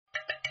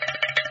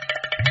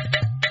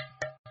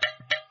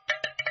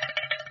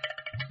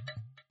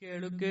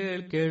ಕೇಳು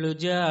ಕೇಳು ಕೇಳು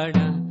ಜಾಣ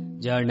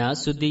ಜಾಣ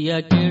ಸುದ್ದಿಯ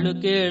ಕೇಳು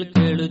ಕೇಳು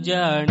ಕೇಳು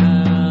ಜಾಣ.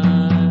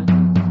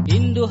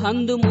 ಇಂದು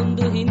ಹಂದು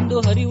ಮುಂದು ಹಿಂದು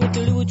ಹರಿವು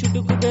ತಿಳಿವು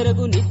ಚುಟುಕು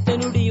ಬೆರಗು ನಿತ್ಯ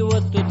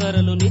ನುಡಿಯುವತ್ತು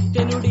ತರಲು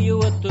ನಿತ್ಯ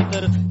ನುಡಿಯುವತ್ತು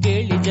ತರಲು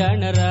ಕೇಳಿ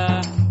ಜಾಣರ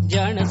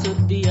ಜಾಣ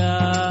ಸುದ್ದಿಯ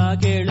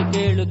ಕೇಳು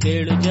ಕೇಳು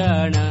ಕೇಳು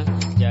ಜಾಣ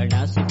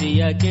ಜಾಣ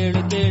ಸುದ್ದಿಯ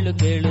ಕೇಳು ಕೇಳು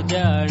ಕೇಳು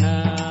ಜಾಣ.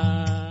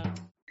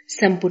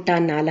 ಸಂಪುಟ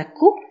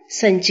 4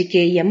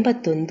 ಸಂಚಿಕೆ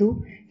 81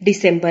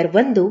 ಡಿಸೆಂಬರ್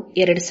 1,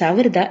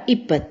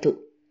 2020.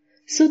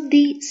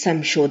 ಸುದ್ದಿ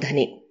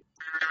ಸಂಶೋಧನೆ.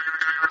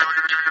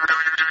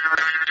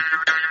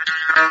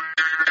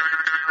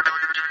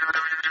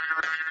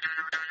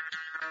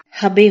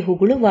 ಹಬೆ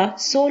ಹುಗುಳುವ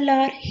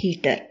ಸೋಲಾರ್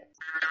ಹೀಟರ್.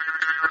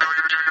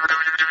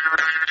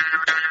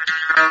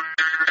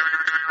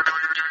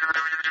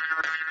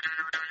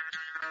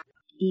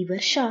 ಈ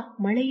ವರ್ಷ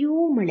ಮಳೆಯೋ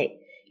ಮಳೆ,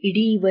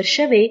 ಇಡೀ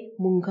ವರ್ಷವೇ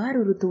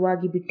ಮುಂಗಾರು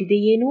ಋತುವಾಗಿ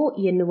ಬಿಟ್ಟಿದೆಯೇನೋ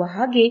ಎನ್ನುವ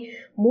ಹಾಗೆ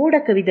ಮೋಡ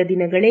ಕವಿದ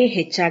ದಿನಗಳೇ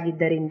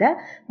ಹೆಚ್ಚಾಗಿದ್ದರಿಂದ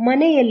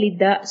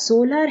ಮನೆಯಲ್ಲಿದ್ದ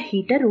ಸೋಲಾರ್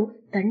ಹೀಟರು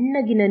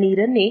ತಣ್ಣಗಿನ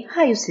ನೀರನ್ನೇ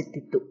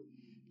ಹಾಯಿಸುತ್ತಿತ್ತು.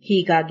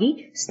 ಹೀಗಾಗಿ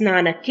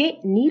ಸ್ನಾನಕ್ಕೆ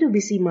ನೀರು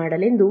ಬಿಸಿ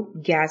ಮಾಡಲೆಂದು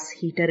ಗ್ಯಾಸ್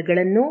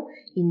ಹೀಟರ್ಗಳನ್ನೋ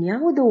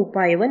ಇನ್ಯಾವುದೋ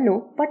ಉಪಾಯವನ್ನು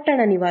ಪಟ್ಟಣ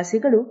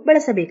ನಿವಾಸಿಗಳು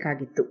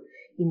ಬಳಸಬೇಕಾಗಿತ್ತು.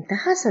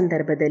 ಇಂತಹ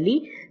ಸಂದರ್ಭದಲ್ಲಿ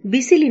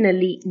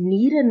ಬಿಸಿಲಿನಲ್ಲಿ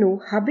ನೀರನ್ನು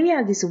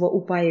ಹಬೆಯಾಗಿಸುವ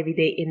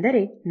ಉಪಾಯವಿದೆ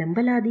ಎಂದರೆ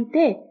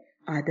ನಂಬಲಾದೀತೆ?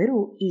 ಆದರೂ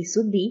ಈ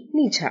ಸುದ್ದಿ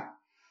ನಿಜ.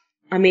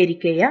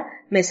 ಅಮೆರಿಕೆಯ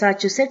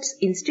Massachusetts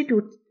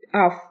institute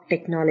of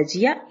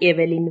ಟೆಕ್ನಾಲಜಿಯ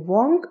Evelyn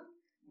Wang,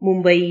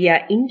 ಮುಂಬಯಿಯ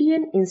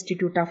Indian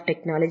institute of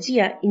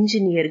ಟೆಕ್ನಾಲಜಿಯ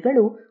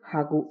ಇಂಜಿನಿಯರ್ಗಳು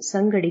ಹಾಗೂ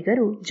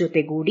ಸಂಗಡಿಗರು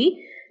ಜೊತೆಗೂಡಿ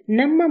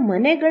ನಮ್ಮ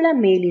ಮನೆಗಳ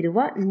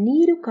ಮೇಲಿರುವ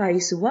ನೀರು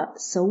ಕಾಯಿಸುವ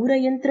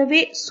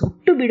ಸೌರಯಂತ್ರವೇ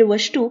ಸುಟ್ಟು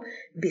ಬಿಡುವಷ್ಟು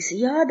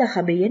ಬಿಸಿಯಾದ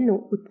ಹಬೆಯನ್ನು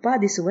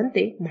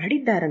ಉತ್ಪಾದಿಸುವಂತೆ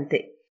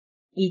ಮಾಡಿದ್ದಾರಂತೆ.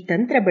 ಈ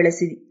ತಂತ್ರ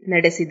ಬಳಸಿ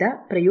ನಡೆಸಿದ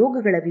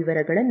ಪ್ರಯೋಗಗಳ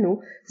ವಿವರಗಳನ್ನು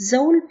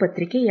ಝೌಲ್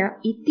ಪತ್ರಿಕೆಯ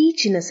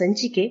ಇತ್ತೀಚಿನ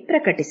ಸಂಚಿಕೆ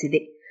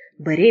ಪ್ರಕಟಿಸಿದೆ.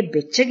 ಬರೇ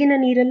ಬೆಚ್ಚಗಿನ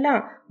ನೀರಲ್ಲ,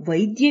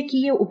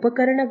 ವೈದ್ಯಕೀಯ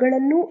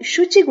ಉಪಕರಣಗಳನ್ನು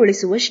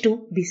ಶುಚಿಗೊಳಿಸುವಷ್ಟು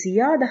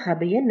ಬಿಸಿಯಾದ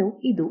ಹಬೆಯನ್ನು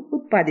ಇದು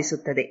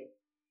ಉತ್ಪಾದಿಸುತ್ತದೆ.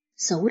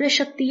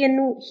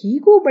 ಸೌರಶಕ್ತಿಯನ್ನು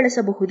ಹೀಗೂ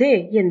ಬಳಸಬಹುದೇ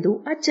ಎಂದು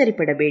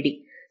ಅಚ್ಚರಿಪಡಬೇಡಿ.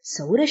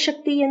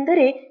 ಸೌರಶಕ್ತಿ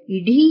ಎಂದರೆ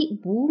ಇಡೀ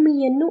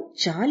ಭೂಮಿಯನ್ನು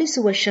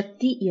ಚಾಲಿಸುವ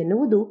ಶಕ್ತಿ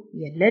ಎನ್ನುವುದು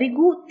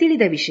ಎಲ್ಲರಿಗೂ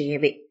ತಿಳಿದ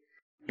ವಿಷಯವೇ.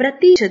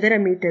 ಪ್ರತಿ ಚದರ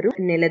ಮೀಟರು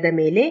ನೆಲದ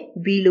ಮೇಲೆ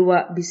ಬೀಳುವ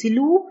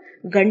ಬಿಸಿಲೂ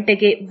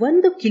ಗಂಟೆಗೆ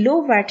 1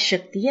 ಕಿಲೋವ್ಯಾಟ್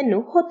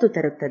ಶಕ್ತಿಯನ್ನು ಹೊತ್ತು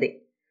ತರುತ್ತದೆ.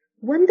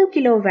 1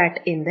 ಕಿಲೋವ್ಯಾಟ್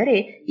ಎಂದರೆ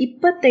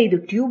 25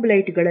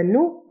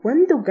 ಟ್ಯೂಬ್ಲೈಟ್ಗಳನ್ನು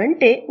 1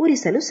 ಗಂಟೆ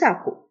ಉರಿಸಲು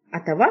ಸಾಕು,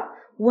 ಅಥವಾ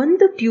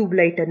 1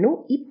 ಟ್ಯೂಬ್ಲೈಟ್ ಅನ್ನು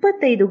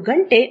 25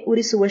 ಗಂಟೆ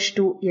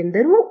ಉರಿಸುವಷ್ಟು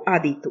ಎಂದರೂ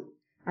ಆದೀತು.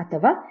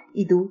 ಅಥವಾ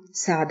ಇದು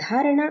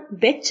ಸಾಧಾರಣ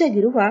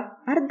ಬೆಚ್ಚಗಿರುವ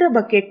ಅರ್ಧ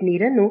ಬಕೆಟ್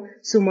ನೀರನ್ನು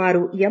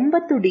ಸುಮಾರು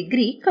 80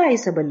 ಡಿಗ್ರಿ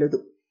ಕಾಯಿಸಬಲ್ಲದು.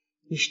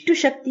 ಇಷ್ಟು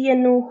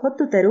ಶಕ್ತಿಯನ್ನು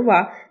ಹೊತ್ತು ತರುವ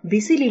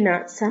ಬಿಸಿಲಿನ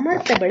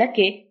ಸಮರ್ಥ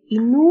ಬಳಕೆ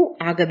ಇನ್ನೂ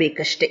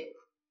ಆಗಬೇಕಷ್ಟೆ.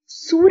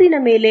 ಸೂರಿನ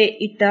ಮೇಲೆ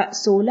ಇಟ್ಟ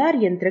ಸೋಲಾರ್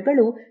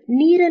ಯಂತ್ರಗಳು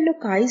ನೀರನ್ನು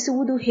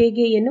ಕಾಯಿಸುವುದು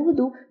ಹೇಗೆ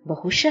ಎನ್ನುವುದು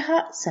ಬಹುಶಃ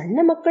ಸಣ್ಣ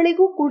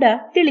ಮಕ್ಕಳಿಗೂ ಕೂಡ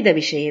ತಿಳಿದ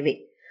ವಿಷಯವೇ.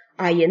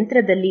 ಆ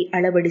ಯಂತ್ರದಲ್ಲಿ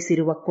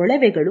ಅಳವಡಿಸಿರುವ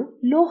ಕೊಳವೆಗಳು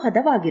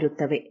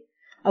ಲೋಹದವಾಗಿರುತ್ತವೆ.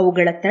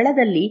 ಅವುಗಳ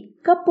ತಳದಲ್ಲಿ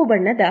ಕಪ್ಪು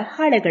ಬಣ್ಣದ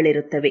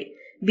ಹಾಳೆಗಳಿರುತ್ತವೆ.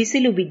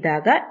 ಬಿಸಿಲು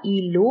ಬಿದ್ದಾಗ ಈ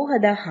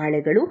ಲೋಹದ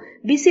ಹಾಳೆಗಳು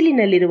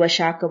ಬಿಸಿಲಿನಲ್ಲಿರುವ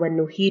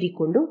ಶಾಖವನ್ನು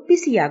ಹೀರಿಕೊಂಡು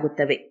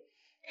ಬಿಸಿಯಾಗುತ್ತವೆ.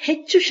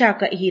 ಹೆಚ್ಚು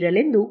ಶಾಖ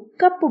ಹೀರಲೆಂದು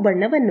ಕಪ್ಪು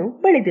ಬಣ್ಣವನ್ನು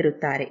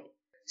ಬಳಿದಿರುತ್ತಾರೆ.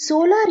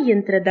 ಸೋಲಾರ್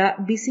ಯಂತ್ರದ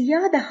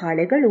ಬಿಸಿಯಾದ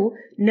ಹಾಳೆಗಳು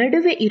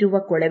ನಡುವೆ ಇರುವ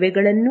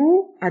ಕೊಳವೆಗಳನ್ನೂ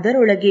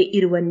ಅದರೊಳಗೆ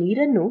ಇರುವ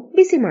ನೀರನ್ನು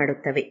ಬಿಸಿ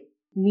ಮಾಡುತ್ತವೆ.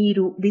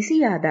 ನೀರು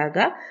ಬಿಸಿಯಾದಾಗ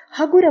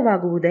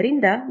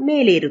ಹಗುರವಾಗುವುದರಿಂದ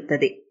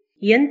ಮೇಲೇರುತ್ತದೆ.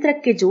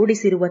 ಯಂತ್ರಕ್ಕೆ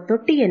ಜೋಡಿಸಿರುವ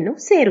ತೊಟ್ಟಿಯನ್ನು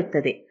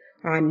ಸೇರುತ್ತದೆ.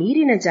 ಆ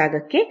ನೀರಿನ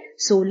ಜಾಗಕ್ಕೆ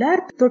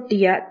ಸೋಲಾರ್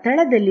ತೊಟ್ಟಿಯ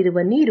ತಳದಲ್ಲಿರುವ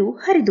ನೀರು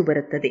ಹರಿದು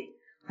ಬರುತ್ತದೆ.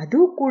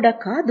 ಅದು ಕೂಡ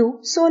ಕಾದು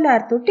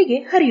ಸೋಲಾರ್ ತೊಟ್ಟಿಗೆ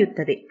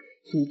ಹರಿಯುತ್ತದೆ.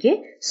 ಹೀಗೆ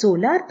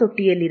ಸೋಲಾರ್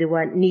ತೊಟ್ಟಿಯಲ್ಲಿರುವ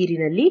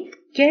ನೀರಿನಲ್ಲಿ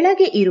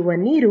ಕೆಳಗೆ ಇರುವ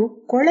ನೀರು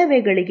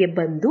ಕೊಳವೆಗಳಿಗೆ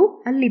ಬಂದು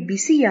ಅಲ್ಲಿ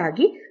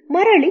ಬಿಸಿಯಾಗಿ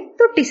ಮರಳಿ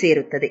ತೊಟ್ಟಿ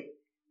ಸೇರುತ್ತದೆ.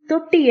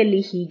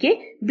 ತೊಟ್ಟಿಯಲ್ಲಿ ಹೀಗೆ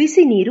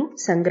ಬಿಸಿ ನೀರು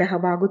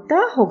ಸಂಗ್ರಹವಾಗುತ್ತಾ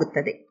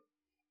ಹೋಗುತ್ತದೆ.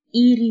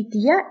 ಈ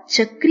ರೀತಿಯ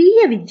ಚಕ್ರೀಯ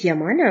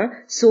ವಿದ್ಯಮಾನ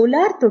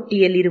ಸೋಲಾರ್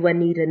ತೊಟ್ಟಿಯಲ್ಲಿರುವ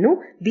ನೀರನ್ನು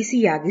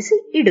ಬಿಸಿಯಾಗಿಸಿ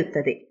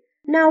ಇಡುತ್ತದೆ.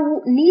 ನಾವು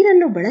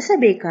ನೀರನ್ನು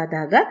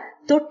ಬಳಸಬೇಕಾದಾಗ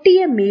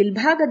ತೊಟ್ಟಿಯ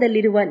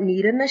ಮೇಲ್ಭಾಗದಲ್ಲಿರುವ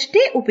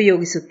ನೀರನ್ನಷ್ಟೇ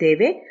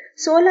ಉಪಯೋಗಿಸುತ್ತೇವೆ.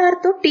 ಸೋಲಾರ್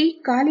ತೊಟ್ಟಿ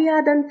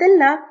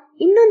ಖಾಲಿಯಾದಂತೆಲ್ಲ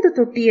ಇನ್ನೊಂದು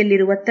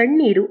ತೊಟ್ಟಿಯಲ್ಲಿರುವ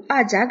ತಣ್ಣೀರು ಆ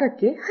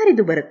ಜಾಗಕ್ಕೆ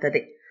ಹರಿದು ಬರುತ್ತದೆ.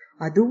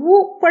 ಅದುವೂ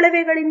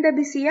ಕೊಳವೆಗಳಿಂದ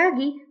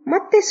ಬಿಸಿಯಾಗಿ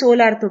ಮತ್ತೆ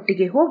ಸೋಲಾರ್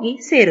ತೊಟ್ಟಿಗೆ ಹೋಗಿ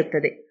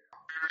ಸೇರುತ್ತದೆ.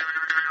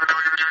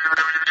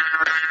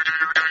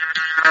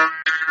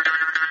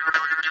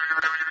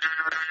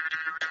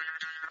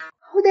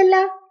 ಹೌದಲ್ಲ?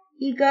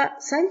 ಈಗ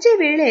ಸಂಜೆ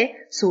ವೇಳೆ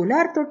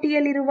ಸೋಲಾರ್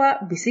ತೊಟ್ಟಿಯಲ್ಲಿರುವ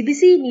ಬಿಸಿ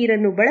ಬಿಸಿ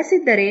ನೀರನ್ನು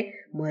ಬಳಸಿದ್ದರೆ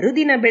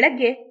ಮರುದಿನ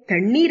ಬೆಳಗ್ಗೆ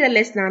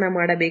ತಣ್ಣೀರಲ್ಲೇ ಸ್ನಾನ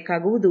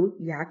ಮಾಡಬೇಕಾಗುವುದು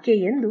ಯಾಕೆ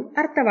ಎಂದು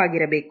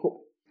ಅರ್ಥವಾಗಿರಬೇಕು.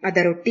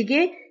 ಅದರೊಟ್ಟಿಗೆ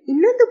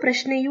ಇನ್ನೊಂದು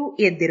ಪ್ರಶ್ನೆಯೂ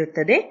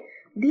ಎದ್ದಿರುತ್ತದೆ.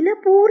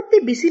 ದಿನಪೂರ್ತಿ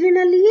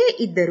ಬಿಸಿಲಿನಲ್ಲಿಯೇ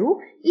ಇದ್ದರೂ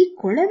ಈ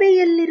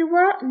ಕೊಳವೆಯಲ್ಲಿರುವ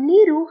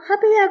ನೀರು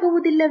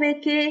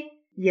ಹಬೆಯಾಗುವುದಿಲ್ಲವೇಕೆ?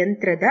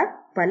 ಯಂತ್ರದ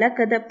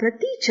ಫಲಕದ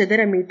ಪ್ರತಿ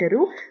ಚದರ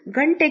ಮೀಟರು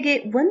ಗಂಟೆಗೆ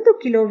 1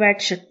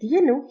 ಕಿಲೋವ್ಯಾಟ್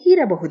ಶಕ್ತಿಯನ್ನು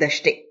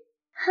ಹೀರಬಹುದಷ್ಟೇ.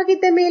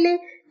 ಹಾಗಿದ್ದ ಮೇಲೆ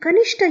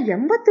ಕನಿಷ್ಠ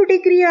 80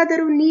 ಡಿಗ್ರಿ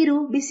ಆದರೂ ನೀರು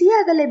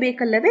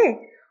ಬಿಸಿಯಾಗಲೇಬೇಕಲ್ಲವೇ?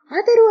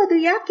 ಆದರೂ ಅದು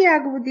ಯಾಕೆ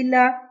ಆಗುವುದಿಲ್ಲ?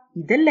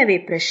 ಇದಲ್ಲವೇ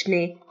ಪ್ರಶ್ನೆ?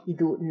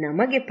 ಇದು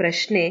ನಮಗೆ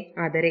ಪ್ರಶ್ನೆ,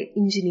 ಆದರೆ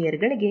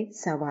ಇಂಜಿನಿಯರ್ಗಳಿಗೆ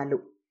ಸವಾಲು.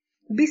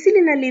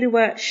 ಬಿಸಿಲಿನಲ್ಲಿರುವ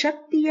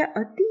ಶಕ್ತಿಯ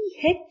ಅತಿ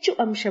ಹೆಚ್ಚು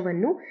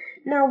ಅಂಶವನ್ನು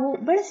ನಾವು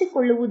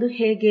ಬಳಸಿಕೊಳ್ಳುವುದು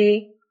ಹೇಗೆ?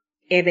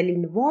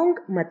 ಎವೆಲಿನ್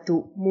ವಾಂಗ್ ಮತ್ತು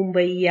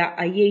ಮುಂಬಯಿಯ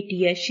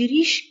ಐಐಟಿಯ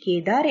ಶಿರೀಶ್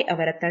ಕೇದಾರೆ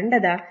ಅವರ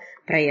ತಂಡದ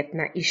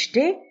ಪ್ರಯತ್ನ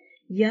ಇಷ್ಟೇ.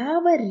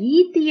 ಯಾವ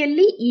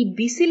ರೀತಿಯಲ್ಲಿ ಈ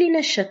ಬಿಸಿಲಿನ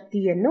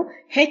ಶಕ್ತಿಯನ್ನು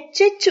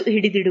ಹೆಚ್ಚೆಚ್ಚು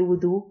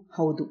ಹಿಡಿದಿಡುವುದು?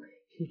 ಹೌದು,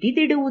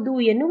 ಹಿಡಿದಿಡುವುದು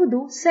ಎನ್ನುವುದು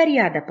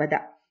ಸರಿಯಾದ ಪದ.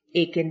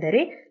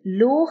 ಏಕೆಂದರೆ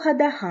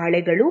ಲೋಹದ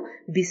ಹಾಳೆಗಳು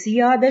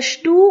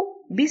ಬಿಸಿಯಾದಷ್ಟೂ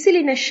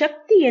ಬಿಸಿಲಿನ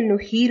ಶಕ್ತಿಯನ್ನು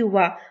ಹೀರುವ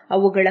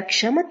ಅವುಗಳ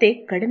ಕ್ಷಮತೆ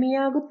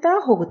ಕಡಿಮೆಯಾಗುತ್ತಾ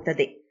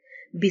ಹೋಗುತ್ತದೆ.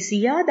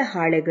 ಬಿಸಿಯಾದ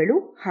ಹಾಳೆಗಳು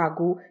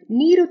ಹಾಗೂ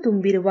ನೀರು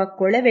ತುಂಬಿರುವ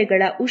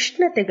ಕೊಳವೆಗಳ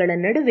ಉಷ್ಣತೆಗಳ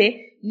ನಡುವೆ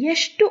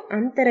ಎಷ್ಟು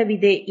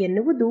ಅಂತರವಿದೆ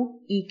ಎನ್ನುವುದು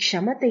ಈ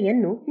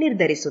ಕ್ಷಮತೆಯನ್ನು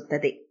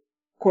ನಿರ್ಧರಿಸುತ್ತದೆ.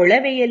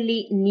 ಕೊಳವೆಯಲ್ಲಿ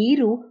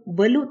ನೀರು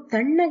ಬಲು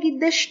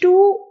ತಣ್ಣಗಿದ್ದಷ್ಟೂ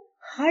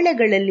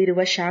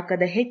ಹಾಳೆಗಳಲ್ಲಿರುವ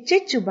ಶಾಖದ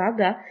ಹೆಚ್ಚೆಚ್ಚು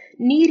ಭಾಗ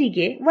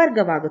ನೀರಿಗೆ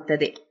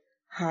ವರ್ಗವಾಗುತ್ತದೆ.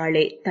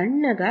 ಹಾಳೆ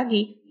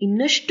ತಣ್ಣಗಾಗಿ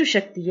ಇನ್ನಷ್ಟು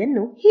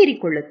ಶಕ್ತಿಯನ್ನು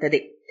ಹೀರಿಕೊಳ್ಳುತ್ತದೆ.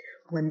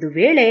 ಒಂದು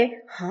ವೇಳೆ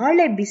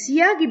ಹಾಳೆ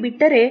ಬಿಸಿಯಾಗಿ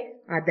ಬಿಟ್ಟರೆ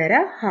ಅದರ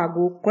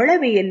ಹಾಗೂ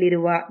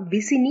ಕೊಳವೆಯಲ್ಲಿರುವ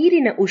ಬಿಸಿ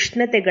ನೀರಿನ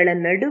ಉಷ್ಣತೆಗಳ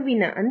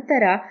ನಡುವಿನ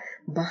ಅಂತರ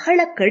ಬಹಳ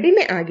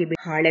ಕಡಿಮೆ ಆಗಿ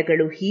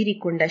ಹಾಳೆಗಳು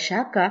ಹೀರಿಕೊಂಡ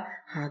ಶಾಖ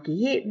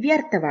ಹಾಗೆಯೇ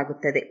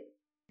ವ್ಯರ್ಥವಾಗುತ್ತದೆ.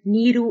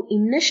 ನೀರು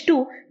ಇನ್ನಷ್ಟು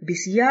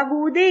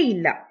ಬಿಸಿಯಾಗುವುದೇ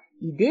ಇಲ್ಲ.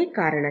 ಇದೇ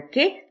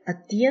ಕಾರಣಕ್ಕೆ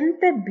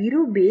ಅತ್ಯಂತ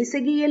ಬಿರು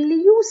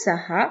ಬೇಸಗೆಯಲ್ಲಿಯೂ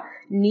ಸಹ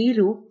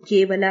ನೀರು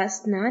ಕೇವಲ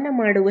ಸ್ನಾನ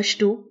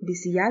ಮಾಡುವಷ್ಟು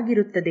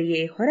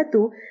ಬಿಸಿಯಾಗಿರುತ್ತದೆಯೇ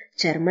ಹೊರತು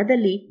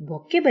ಚರ್ಮದಲ್ಲಿ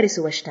ಬೊಕ್ಕೆ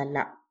ಬರಿಸುವಷ್ಟಲ್ಲ.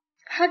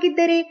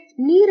 ಹಾಗಿದ್ದರೆ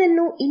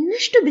ನೀರನ್ನು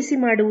ಇನ್ನಷ್ಟು ಬಿಸಿ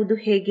ಮಾಡುವುದು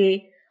ಹೇಗೆ?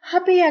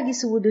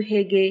 ಹಬೆಯಾಗಿಸುವುದು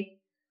ಹೇಗೆ?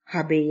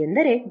 ಹಬೆ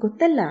ಎಂದರೆ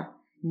ಗೊತ್ತಲ್ಲ,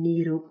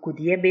 ನೀರು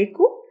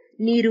ಕುದಿಯಬೇಕು.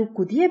 ನೀರು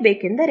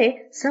ಕುದಿಯಬೇಕೆಂದರೆ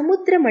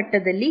ಸಮುದ್ರ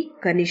ಮಟ್ಟದಲ್ಲಿ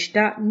ಕನಿಷ್ಠ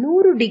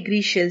 100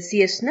 ಡಿಗ್ರಿ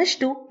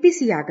ಸೆಲ್ಸಿಯಸ್ನಷ್ಟು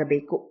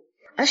ಬಿಸಿಯಾಗಬೇಕು.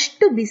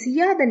 ಅಷ್ಟು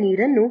ಬಿಸಿಯಾದ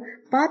ನೀರನ್ನು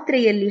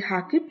ಪಾತ್ರೆಯಲ್ಲಿ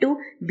ಹಾಕಿಟ್ಟು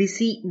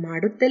ಬಿಸಿ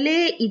ಮಾಡುತ್ತಲೇ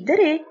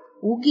ಇದ್ದರೆ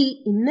ಉಗಿ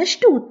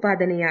ಇನ್ನಷ್ಟು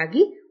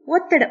ಉತ್ಪಾದನೆಯಾಗಿ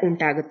ಒತ್ತಡ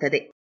ಉಂಟಾಗುತ್ತದೆ.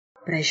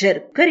 ಪ್ರೆಷರ್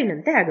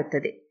ಕುಕ್ಕರಿನಂತೆ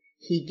ಆಗುತ್ತದೆ.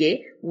 ಹೀಗೆ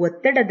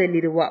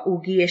ಒತ್ತಡದಲ್ಲಿರುವ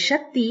ಉಗಿಯ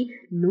ಶಕ್ತಿ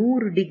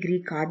 100 ಡಿಗ್ರಿ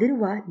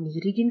ಕಾದಿರುವ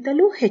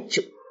ನೀರಿಗಿಂತಲೂ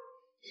ಹೆಚ್ಚು.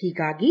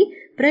 ಹೀಗಾಗಿ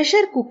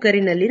ಪ್ರೆಷರ್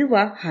ಕುಕ್ಕರಿನಲ್ಲಿರುವ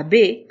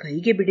ಹಬೆ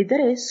ಕೈಗೆ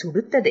ಬಿಡಿದರೆ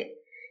ಸುಡುತ್ತದೆ.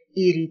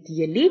 ಈ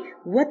ರೀತಿಯಲ್ಲಿ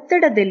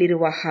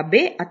ಒತ್ತಡದಲ್ಲಿರುವ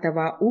ಹಬೆ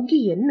ಅಥವಾ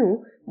ಉಗಿಯನ್ನು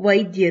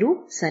ವೈದ್ಯರು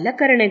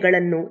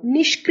ಸಲಕರಣೆಗಳನ್ನು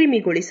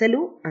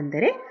ನಿಷ್ಕ್ರಿಮಿಗೊಳಿಸಲು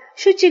ಅಂದರೆ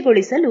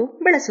ಶುಚಿಗೊಳಿಸಲು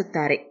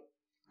ಬಳಸುತ್ತಾರೆ.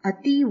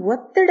 ಅತಿ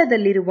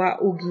ಒತ್ತಡದಲ್ಲಿರುವ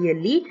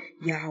ಉಗಿಯಲ್ಲಿ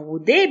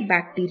ಯಾವುದೇ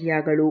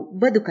ಬ್ಯಾಕ್ಟೀರಿಯಾಗಳು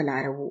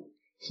ಬದುಕಲಾರವು.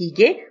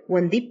 ಹೀಗೆ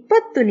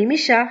 20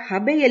 ನಿಮಿಷ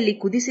ಹಬೆಯಲ್ಲಿ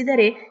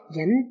ಕುದಿಸಿದರೆ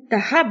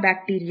ಎಂತಹ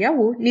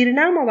ಬ್ಯಾಕ್ಟೀರಿಯಾವು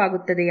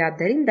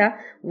ನಿರ್ನಾಮವಾಗುತ್ತದೆಯಾದ್ದರಿಂದ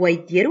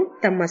ವೈದ್ಯರು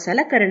ತಮ್ಮ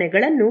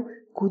ಸಲಕರಣೆಗಳನ್ನು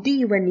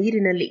ಕುದಿಯುವ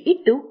ನೀರಿನಲ್ಲಿ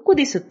ಇಟ್ಟು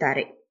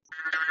ಕುದಿಸುತ್ತಾರೆ.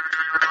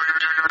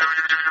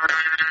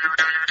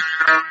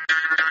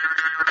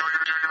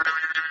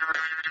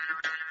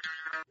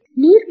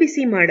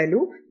 ನೀರ್ಬಿಸಿ ಮಾಡಲು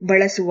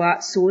ಬಳಸುವ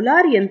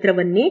ಸೋಲಾರ್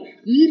ಯಂತ್ರವನ್ನೇ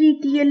ಈ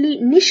ರೀತಿಯಲ್ಲಿ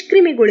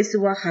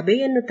ನಿಷ್ಕ್ರಿಮಿಗೊಳಿಸುವ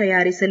ಹಬೆಯನ್ನು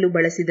ತಯಾರಿಸಲು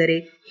ಬಳಸಿದರೆ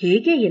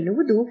ಹೇಗೆ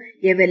ಎನ್ನುವುದು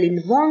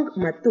ಎವೆಲಿನ್ ವಾಂಗ್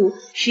ಮತ್ತು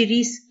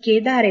ಶಿರೀಶ್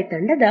ಕೇದಾರೆ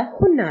ತಂಡದ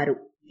ಹುನ್ನಾರು.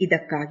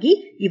 ಇದಕ್ಕಾಗಿ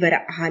ಇವರ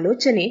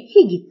ಆಲೋಚನೆ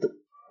ಹೀಗಿತ್ತು.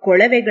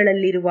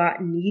 ಕೊಳವೆಗಳಲ್ಲಿರುವ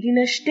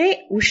ನೀರಿನಷ್ಟೇ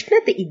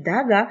ಉಷ್ಣತೆ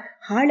ಇದ್ದಾಗ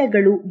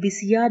ಹಾಳೆಗಳು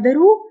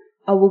ಬಿಸಿಯಾದರೂ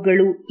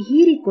ಅವುಗಳು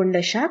ಹೀರಿಕೊಂಡ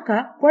ಶಾಖ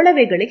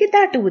ಕೊಳವೆಗಳಿಗೆ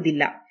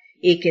ದಾಟುವುದಿಲ್ಲ.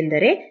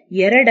 ಏಕೆಂದರೆ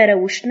ಎರಡರ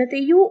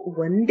ಉಷ್ಣತೆಯೂ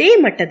ಒಂದೇ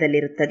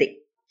ಮಟ್ಟದಲ್ಲಿರುತ್ತದೆ.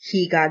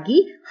 ಹೀಗಾಗಿ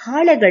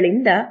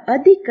ಹಾಳೆಗಳಿಂದ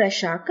ಅಧಿಕ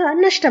ಶಾಖ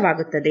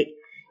ನಷ್ಟವಾಗುತ್ತದೆ.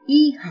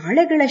 ಈ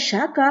ಹಾಳೆಗಳ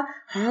ಶಾಖ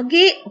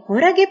ಹಾಗೇ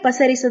ಹೊರಗೆ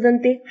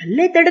ಪಸರಿಸದಂತೆ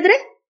ಅಲ್ಲೇ ತಡೆದ್ರೆ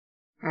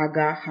ಆಗ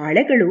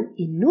ಹಾಳೆಗಳು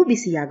ಇನ್ನೂ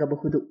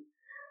ಬಿಸಿಯಾಗಬಹುದು.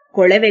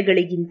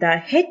 ಕೊಳವೆಗಳಿಗಿಂತ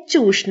ಹೆಚ್ಚು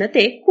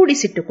ಉಷ್ಣತೆ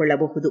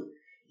ಕೂಡಿಸಿಟ್ಟುಕೊಳ್ಳಬಹುದು.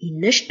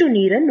 ಇನ್ನಷ್ಟು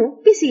ನೀರನ್ನು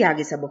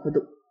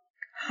ಬಿಸಿಯಾಗಿಸಬಹುದು.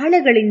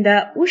 ಹಾಳೆಗಳಿಂದ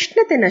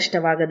ಉಷ್ಣತೆ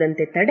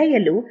ನಷ್ಟವಾಗದಂತೆ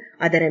ತಡೆಯಲು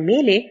ಅದರ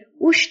ಮೇಲೆ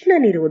ಉಷ್ಣ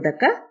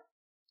ನಿರೋಧಕ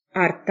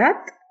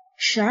ಅರ್ಥಾತ್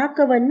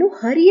ಶಾಖವನ್ನು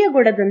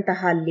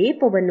ಹರಿಯಗೊಡದಂತಹ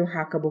ಲೇಪವನ್ನು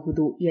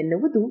ಹಾಕಬಹುದು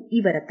ಎನ್ನುವುದು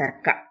ಇವರ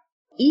ತರ್ಕ.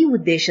 ಈ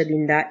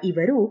ಉದ್ದೇಶದಿಂದ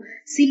ಇವರು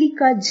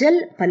ಸಿಲಿಕಾ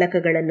ಜೆಲ್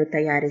ಫಲಕಗಳನ್ನು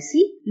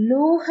ತಯಾರಿಸಿ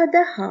ಲೋಹದ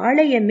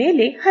ಹಾಳೆಯ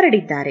ಮೇಲೆ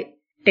ಹರಡಿದ್ದಾರೆ.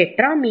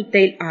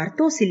 ಟೆಟ್ರಾಮೀಥೈಲ್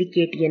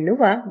ಆರ್ಥೋಸಿಲಿಕೇಟ್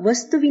ಎನ್ನುವ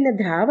ವಸ್ತುವಿನ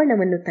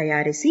ದ್ರಾವಣವನ್ನು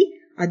ತಯಾರಿಸಿ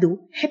ಅದು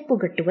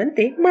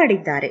ಹೆಪ್ಪುಗಟ್ಟುವಂತೆ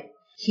ಮಾಡಿದ್ದಾರೆ.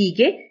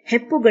 ಹೀಗೆ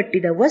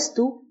ಹೆಪ್ಪುಗಟ್ಟಿದ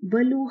ವಸ್ತು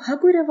ಬಲು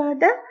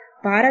ಹಗುರವಾದ,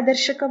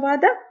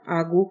 ಪಾರದರ್ಶಕವಾದ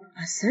ಹಾಗೂ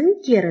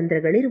ಅಸಂಖ್ಯ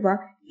ರಂಧ್ರಗಳಿರುವ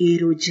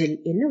ಏರೋಜೆಲ್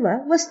ಎನ್ನುವ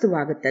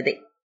ವಸ್ತುವಾಗುತ್ತದೆ.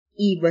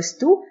 ಈ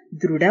ವಸ್ತು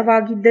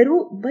ದೃಢವಾಗಿದ್ದರೂ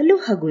ಬಲು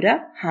ಹಗುರ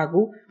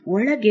ಹಾಗೂ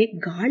ಒಳಗೆ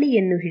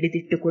ಗಾಳಿಯನ್ನು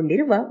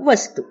ಹಿಡಿದಿಟ್ಟುಕೊಂಡಿರುವ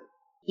ವಸ್ತು.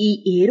 ಈ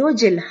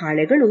ಏರೋಜೆಲ್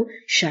ಹಾಳೆಗಳು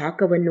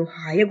ಶಾಖವನ್ನು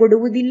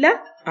ಹಾಯಗೊಡುವುದಿಲ್ಲ,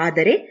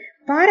 ಆದರೆ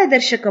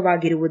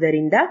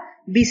ಪಾರದರ್ಶಕವಾಗಿರುವುದರಿಂದ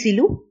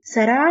ಬಿಸಿಲು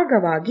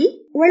ಸರಾಗವಾಗಿ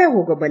ಒಳ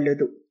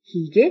ಹೋಗಬಲ್ಲದು.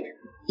 ಹೀಗೆ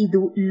ಇದು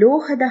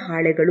ಲೋಹದ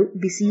ಹಾಳೆಗಳು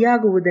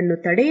ಬಿಸಿಯಾಗುವುದನ್ನು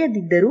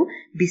ತಡೆಯದಿದ್ದರೂ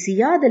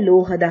ಬಿಸಿಯಾದ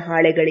ಲೋಹದ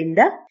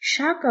ಹಾಳೆಗಳಿಂದ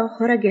ಶಾಖ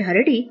ಹೊರಗೆ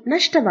ಹರಡಿ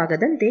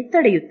ನಷ್ಟವಾಗದಂತೆ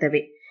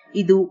ತಡೆಯುತ್ತವೆ.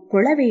 ಇದು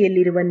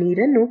ಕೊಳವೆಯಲ್ಲಿರುವ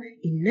ನೀರನ್ನು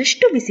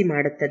ಇನ್ನಷ್ಟು ಬಿಸಿ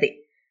ಮಾಡುತ್ತದೆ.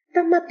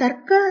 ತಮ್ಮ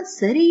ತರ್ಕ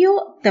ಸರಿಯೋ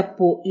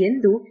ತಪ್ಪೋ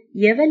ಎಂದು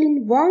ಎವೆಲಿನ್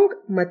ವಾಂಗ್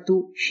ಮತ್ತು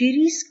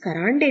ಶಿರೀಶ್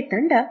ಕರಾಂಡೆ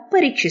ತಂಡ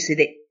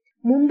ಪರೀಕ್ಷಿಸಿದೆ.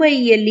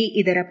 ಮುಂಬಯಿಯಲ್ಲಿ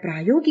ಇದರ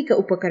ಪ್ರಾಯೋಗಿಕ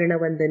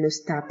ಉಪಕರಣವೊಂದನ್ನು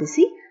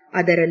ಸ್ಥಾಪಿಸಿ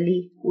ಅದರಲ್ಲಿ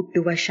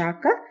ಹುಟ್ಟುವ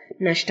ಶಾಖ,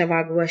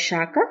 ನಷ್ಟವಾಗುವ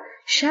ಶಾಖ,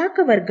 ಶಾಖ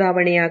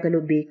ವರ್ಗಾವಣೆಯಾಗಲು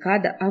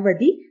ಬೇಕಾದ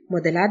ಅವಧಿ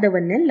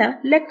ಮೊದಲಾದವನ್ನೆಲ್ಲ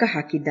ಲೆಕ್ಕ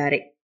ಹಾಕಿದ್ದಾರೆ.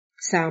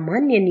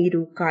 ಸಾಮಾನ್ಯ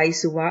ನೀರು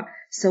ಕಾಯಿಸುವ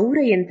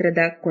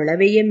ಸೌರಯಂತ್ರದ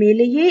ಕೊಳವೆಯ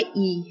ಮೇಲೆಯೇ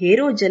ಈ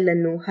ಏರೋಜೆಲ್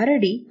ಅನ್ನು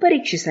ಹರಡಿ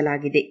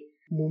ಪರೀಕ್ಷಿಸಲಾಗಿದೆ.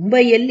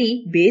 ಮುಂಬೈಯಲ್ಲಿ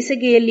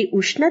ಬೇಸಿಗೆಯಲ್ಲಿ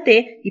ಉಷ್ಣತೆ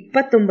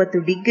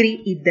 29 ಡಿಗ್ರಿ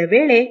ಇದ್ದ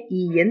ವೇಳೆ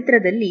ಈ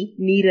ಯಂತ್ರದಲ್ಲಿ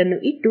ನೀರನ್ನು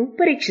ಇಟ್ಟು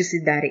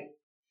ಪರೀಕ್ಷಿಸಿದ್ದಾರೆ.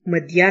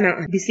 ಮಧ್ಯಾಹ್ನ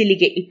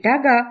ಬಿಸಿಲಿಗೆ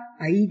ಇಟ್ಟಾಗ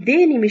 5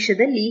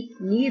 ನಿಮಿಷದಲ್ಲಿ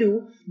ನೀರು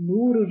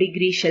 100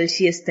 ಡಿಗ್ರಿ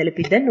ಸೆಲ್ಸಿಯಸ್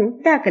ತಲುಪಿದ್ದನ್ನು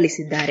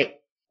ದಾಖಲಿಸಿದ್ದಾರೆ.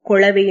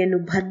 ಕೊಳವೆಯನ್ನು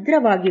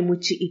ಭದ್ರವಾಗಿ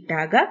ಮುಚ್ಚಿ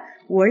ಇಟ್ಟಾಗ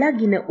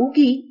ಒಳಗಿನ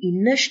ಉಗಿ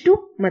ಇನ್ನಷ್ಟು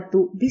ಮತ್ತು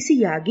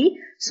ಬಿಸಿಯಾಗಿ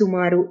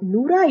ಸುಮಾರು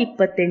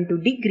 128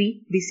 ಡಿಗ್ರಿ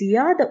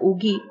ಬಿಸಿಯಾದ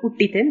ಉಗಿ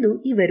ಹುಟ್ಟಿತೆಂದು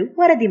ಇವರು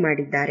ವರದಿ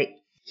ಮಾಡಿದ್ದಾರೆ.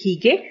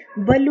 ಹೀಗೆ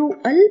ಬಲು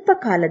ಅಲ್ಪ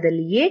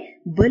ಕಾಲದಲ್ಲಿಯೇ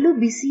ಬಲು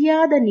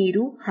ಬಿಸಿಯಾದ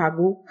ನೀರು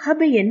ಹಾಗೂ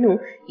ಹಬೆಯನ್ನು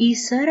ಈ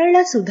ಸರಳ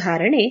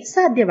ಸುಧಾರಣೆ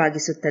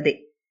ಸಾಧ್ಯವಾಗಿಸುತ್ತದೆ.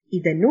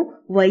 ಇದನ್ನು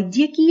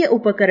ವೈದ್ಯಕೀಯ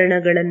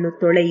ಉಪಕರಣಗಳನ್ನು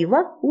ತೊಳೆಯುವ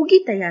ಉಗಿ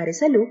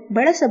ತಯಾರಿಸಲು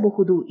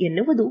ಬಳಸಬಹುದು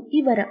ಎನ್ನುವುದು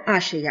ಇವರ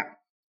ಆಶಯ.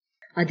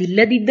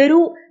 ಅದಿಲ್ಲದಿದ್ದರೂ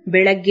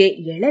ಬೆಳಗ್ಗೆ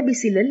ಎಳೆ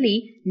ಬಿಸಿಲಲ್ಲಿ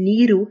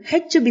ನೀರು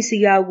ಹೆಚ್ಚು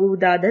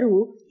ಬಿಸಿಯಾಗುವುದಾದರೂ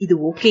ಇದು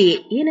ಓಕೆಯೇ,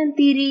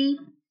 ಏನಂತೀರಿ?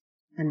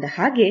 ಅಂದ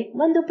ಹಾಗೆ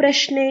ಒಂದು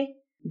ಪ್ರಶ್ನೆ,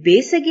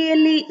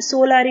 ಬೇಸಿಗೆಯಲ್ಲಿ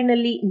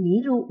ಸೋಲಾರಿನಲ್ಲಿ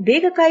ನೀರು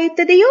ಬೇಗ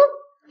ಕಾಯುತ್ತದೆಯೋ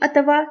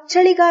ಅಥವಾ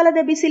ಚಳಿಗಾಲದ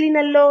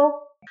ಬಿಸಿಲಿನಲ್ಲೋ?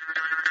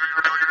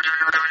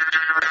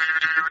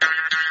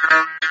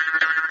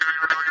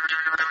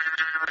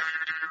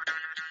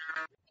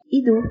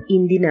 ಇದು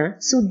ಇಂದಿನ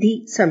ಸುದ್ದಿ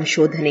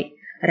ಸಂಶೋಧನೆ.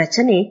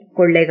 ರಚನೆ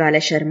ಕೊಳ್ಳೇಗಾಲ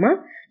ಶರ್ಮಾ.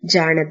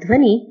 ಜಾಣ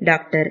ಧ್ವನಿ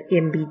ಡಾಕ್ಟರ್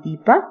ಎಂಬಿ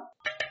ದೀಪಾ.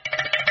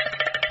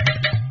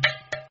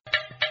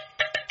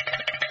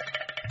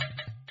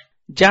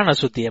 ಜಾಣ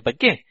ಸುದ್ದಿಯ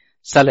ಬಗ್ಗೆ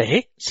ಸಲಹೆ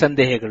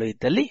ಸಂದೇಹಗಳು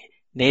ಇದ್ದಲ್ಲಿ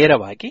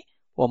ನೇರವಾಗಿ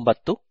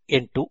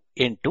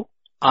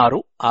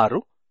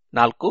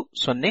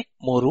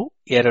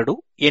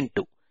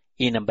 9886640328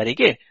 ಈ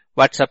ನಂಬರಿಗೆ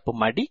ವಾಟ್ಸಪ್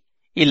ಮಾಡಿ,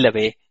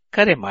 ಇಲ್ಲವೇ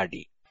ಕರೆ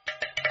ಮಾಡಿ.